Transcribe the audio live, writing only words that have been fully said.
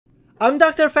I'm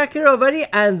Dr. Fakir Ovari,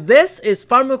 and this is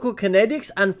pharmacokinetics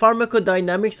and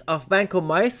pharmacodynamics of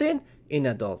vancomycin in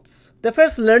adults. The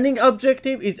first learning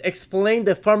objective is explain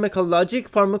the pharmacologic,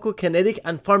 pharmacokinetic,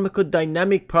 and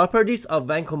pharmacodynamic properties of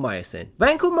vancomycin.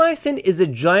 Vancomycin is a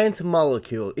giant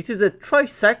molecule. It is a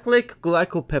tricyclic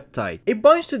glycopeptide. It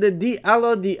binds to the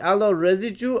D-allo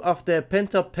residue of the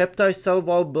pentapeptide cell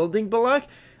wall building block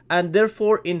and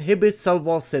therefore inhibits cell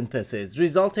wall synthesis,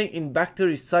 resulting in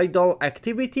bactericidal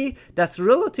activity that's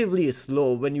relatively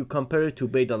slow when you compare it to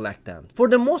beta-lactams. For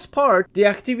the most part, the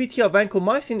activity of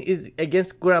vancomycin is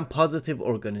against gram-positive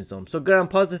organisms. So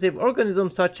gram-positive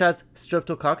organisms such as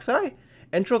streptococci,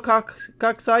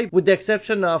 enterococci, with the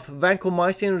exception of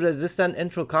vancomycin-resistant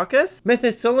enterococcus,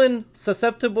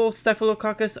 methicillin-susceptible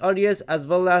staphylococcus aureus, as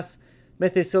well as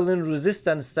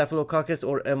methicillin-resistant staphylococcus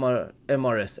or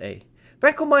MRSA.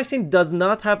 Vancomycin does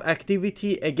not have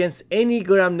activity against any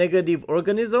gram-negative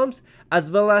organisms,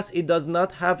 as well as it does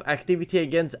not have activity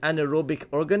against anaerobic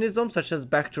organisms such as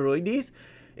Bacteroides.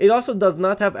 It also does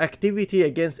not have activity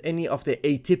against any of the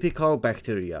atypical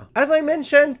bacteria. As I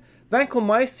mentioned,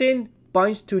 vancomycin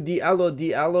binds to the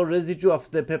D-allo residue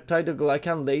of the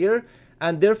peptidoglycan layer,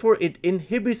 and therefore it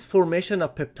inhibits formation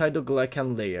of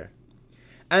peptidoglycan layer.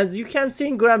 As you can see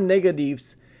in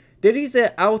gram-negatives, there is an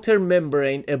outer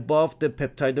membrane above the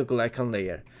peptidoglycan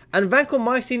layer, and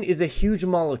vancomycin is a huge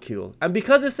molecule, and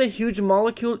because it's a huge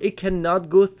molecule, it cannot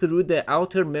go through the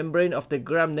outer membrane of the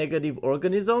gram-negative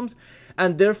organisms,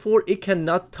 and therefore it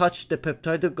cannot touch the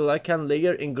peptidoglycan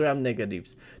layer in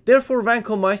gram-negatives. Therefore,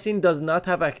 vancomycin does not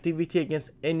have activity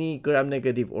against any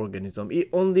gram-negative organism. It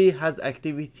only has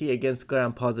activity against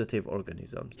gram-positive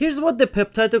organisms. Here's what the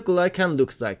peptidoglycan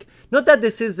looks like. Note that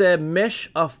this is a mesh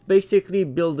of basically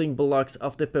building blocks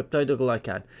of the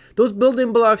peptidoglycan. Those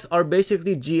building blocks are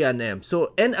basically G and M.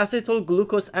 So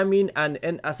N-acetylglucosamine and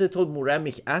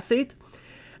N-acetylmuramic acid.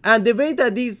 And the way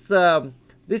that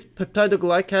this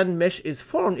peptidoglycan mesh is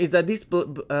formed is that these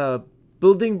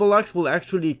building blocks will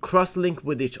actually cross-link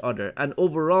with each other, and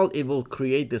overall it will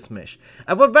create this mesh.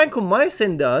 And what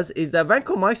vancomycin does is that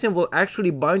vancomycin will actually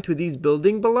bind to these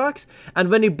building blocks, and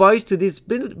when it binds to these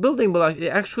building blocks, it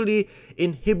actually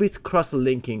inhibits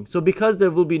cross-linking. So because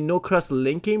there will be no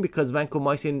cross-linking, because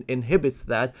vancomycin inhibits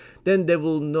that, then there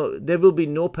will be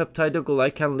no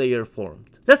peptidoglycan layer formed.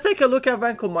 Let's take a look at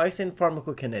vancomycin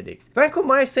pharmacokinetics.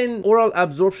 Vancomycin oral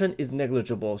absorption is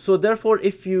negligible. So therefore,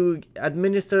 if you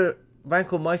administer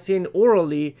vancomycin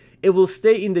orally, it will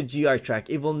stay in the GI tract.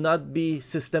 It will not be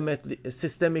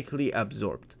systemically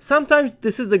absorbed. Sometimes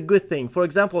this is a good thing. For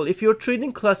example, if you're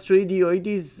treating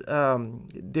Clostridioides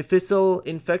difficile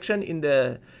infection in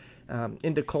the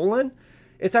colon,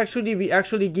 we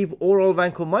actually give oral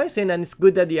vancomycin, and it's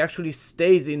good that it actually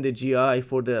stays in the GI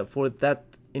for that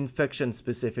infection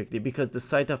specifically, because the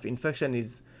site of infection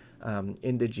is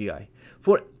in the GI.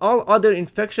 For all other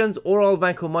infections, oral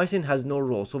vancomycin has no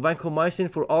role. So vancomycin,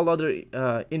 for all other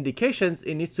indications,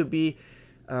 it needs to be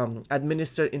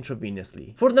administered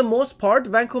intravenously. For the most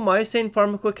part, vancomycin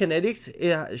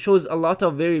pharmacokinetics shows a lot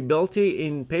of variability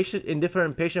in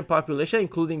different patient population,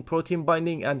 including protein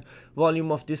binding and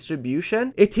volume of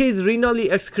distribution. It is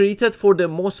renally excreted for the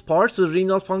most part, so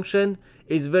renal function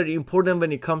is very important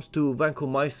when it comes to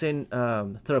vancomycin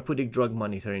therapeutic drug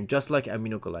monitoring, just like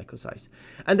aminoglycosides.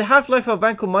 And the half-life of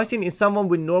vancomycin in someone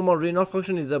with normal renal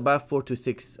function is about 4 to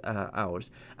 6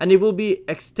 hours, and it will be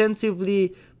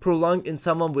extensively prolonged in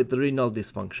someone with renal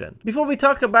dysfunction. Before we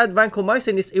talk about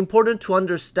vancomycin, it's important to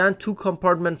understand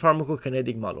two-compartment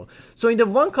pharmacokinetic model. So in the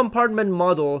one-compartment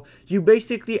model, you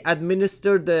basically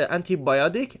administer the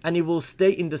antibiotic and it will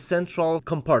stay in the central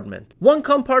compartment.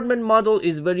 One-compartment model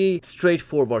is very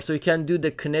straightforward, so you can do the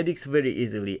kinetics very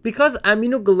easily. Because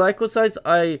aminoglycosides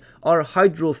are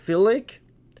hydrophilic,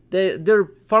 their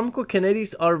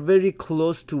pharmacokinetics are very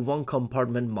close to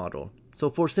one-compartment model. So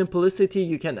for simplicity,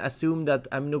 you can assume that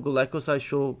aminoglycosides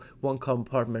show one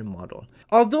compartment model.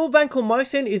 Although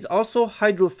vancomycin is also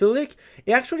hydrophilic,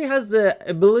 it actually has the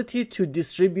ability to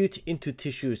distribute into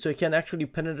tissues. So it can actually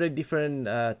penetrate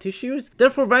different tissues.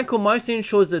 Therefore, vancomycin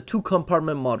shows a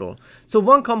two-compartment model. So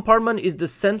one compartment is the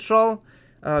central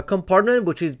compartment,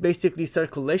 which is basically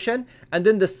circulation. And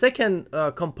then the second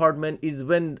compartment is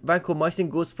when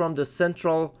vancomycin goes from the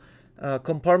central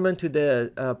compartment to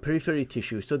the periphery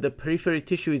tissue. So the periphery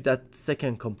tissue is that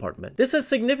second compartment. This is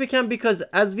significant because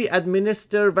as we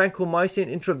administer vancomycin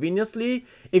intravenously,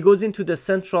 it goes into the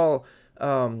central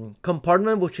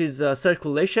compartment, which is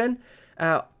circulation,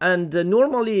 and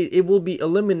normally it will be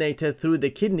eliminated through the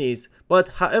kidneys. But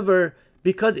however,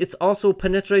 because it's also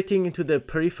penetrating into the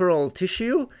peripheral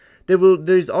tissue,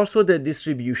 there is also the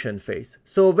distribution phase.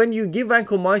 So when you give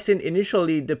vancomycin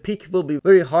initially, the peak will be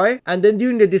very high, and then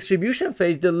during the distribution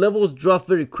phase, the levels drop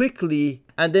very quickly,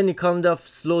 and then it kind of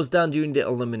slows down during the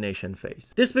elimination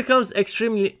phase. This becomes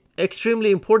extremely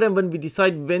important when we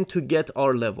decide when to get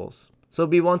our levels. So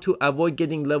we want to avoid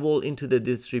getting level into the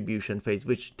distribution phase,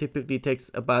 which typically takes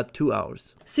about 2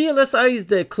 hours. CLSI is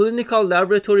the Clinical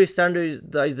Laboratory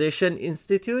Standardization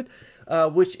Institute,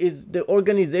 which is the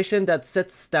organization that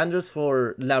sets standards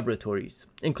for laboratories,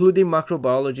 including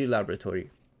microbiology laboratory.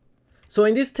 So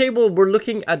in this table, we're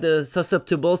looking at the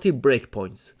susceptibility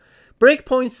breakpoints.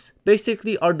 Breakpoints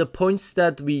basically are the points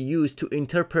that we use to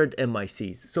interpret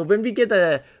MICs. So when we get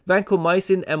a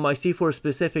vancomycin MIC for a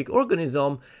specific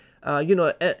organism,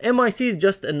 MIC is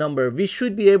just a number. We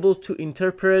should be able to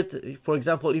interpret, for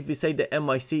example, if we say the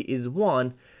MIC is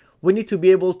 1, we need to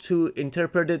be able to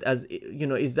interpret it as,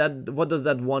 what does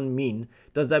that 1 mean?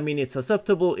 Does that mean it's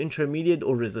susceptible, intermediate,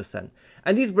 or resistant?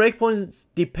 And these breakpoints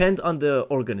depend on the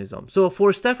organism. So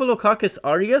for Staphylococcus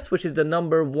aureus, which is the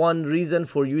number 1 reason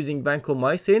for using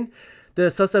vancomycin, the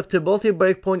susceptibility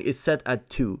breakpoint is set at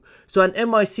 2. So an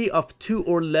MIC of 2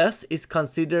 or less is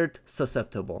considered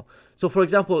susceptible. So for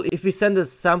example, if we send a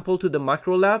sample to the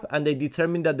microlab and they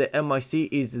determine that the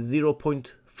MIC is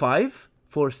 0.5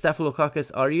 for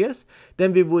Staphylococcus aureus,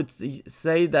 then we would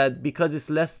say that because it's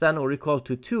less than or equal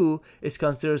to 2, it's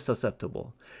considered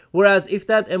susceptible. Whereas if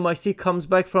that MIC comes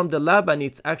back from the lab and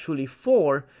it's actually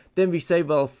 4, then we say,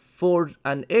 well, 4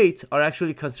 and 8 are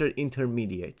actually considered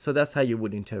intermediate. So that's how you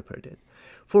would interpret it.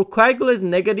 For coagulase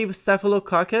negative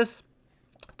Staphylococcus,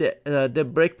 the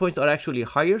breakpoints are actually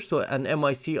higher, so an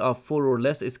MIC of 4 or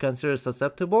less is considered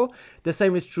susceptible. The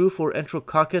same is true for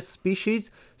Enterococcus species,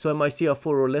 so MIC of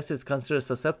 4 or less is considered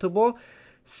susceptible.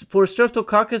 For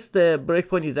Streptococcus, the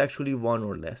breakpoint is actually 1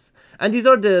 or less. And these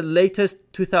are the latest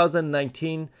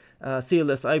 2019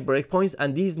 CLSI breakpoints,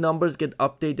 and these numbers get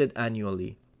updated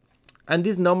annually. And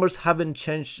these numbers haven't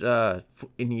changed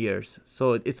in years,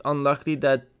 so it's unlikely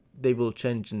that they will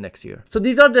change next year. So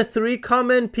these are the 3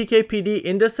 common PK-PD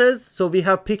indices. So we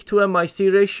have peak to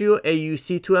MIC ratio,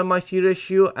 AUC to MIC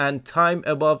ratio, and time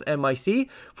above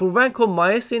MIC. For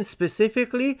vancomycin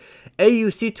specifically,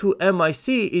 AUC to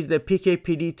MIC is the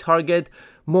PK-PD target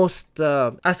most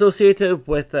associated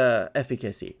with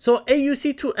efficacy. So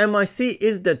AUC to MIC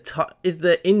is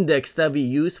the index that we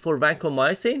use for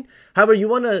vancomycin. However, you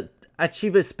want to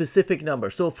achieve a specific number.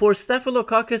 So for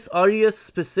Staphylococcus aureus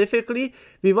specifically,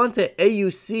 we want an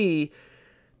AUC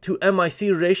to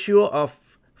MIC ratio of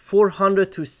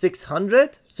 400 to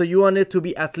 600. So you want it to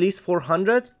be at least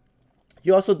 400.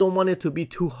 You also don't want it to be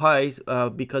too high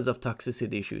because of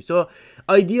toxicity issues. So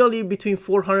ideally between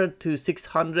 400 to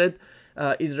 600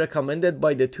 is recommended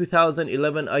by the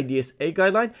 2011 IDSA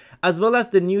guideline, as well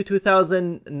as the new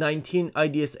 2019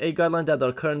 IDSA guideline that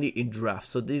are currently in draft.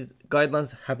 So these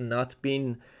guidelines have not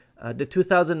been, the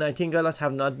 2019 guidelines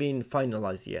have not been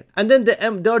finalized yet. And then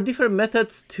there are different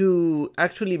methods to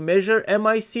actually measure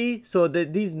MIC. So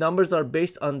these numbers are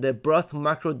based on the broth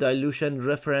macro dilution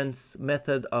reference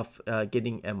method of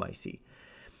getting MIC.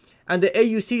 And the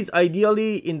AUC is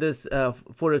ideally in this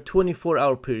for a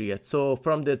 24-hour period. So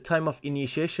from the time of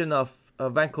initiation of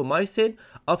vancomycin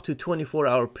up to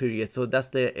 24-hour period. So that's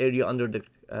the area under the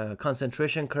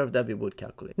concentration curve that we would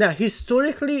calculate. Now,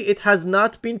 historically, it has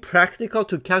not been practical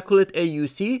to calculate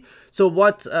AUC. So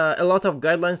what a lot of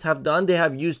guidelines have done, they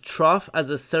have used trough as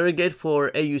a surrogate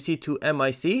for AUC to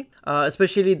MIC.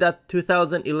 Especially that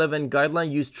 2011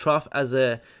 guideline used trough as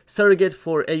a surrogate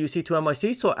for AUC to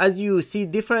MIC. So as you see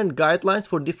different guidelines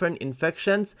for different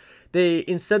infections, they,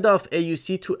 instead of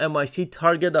AUC to MIC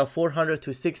target of 400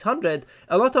 to 600,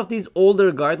 a lot of these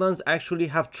older guidelines actually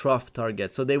have trough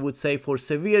targets. So they would say for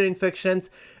severe infections,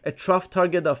 a trough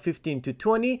target of 15 to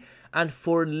 20, and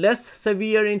for less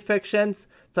severe infections,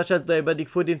 such as diabetic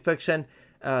foot infection,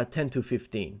 10 to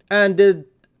 15. And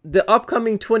the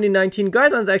upcoming 2019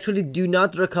 guidelines actually do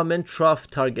not recommend trough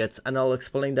targets, and I'll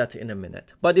explain that in a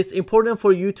minute. But it's important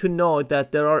for you to know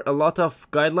that there are a lot of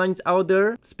guidelines out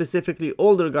there, specifically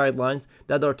older guidelines,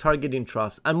 that are targeting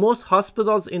troughs. And most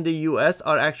hospitals in the US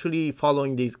are actually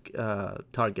following these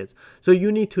targets. So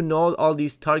you need to know all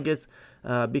these targets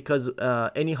because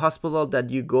any hospital that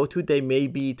you go to, they may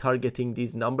be targeting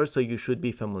these numbers, so you should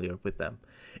be familiar with them.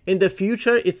 In the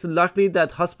future, it's likely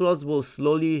that hospitals will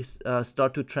slowly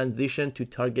start to transition to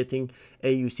targeting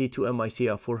AUC to MIC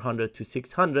of 400 to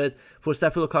 600 for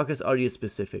Staphylococcus aureus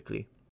specifically.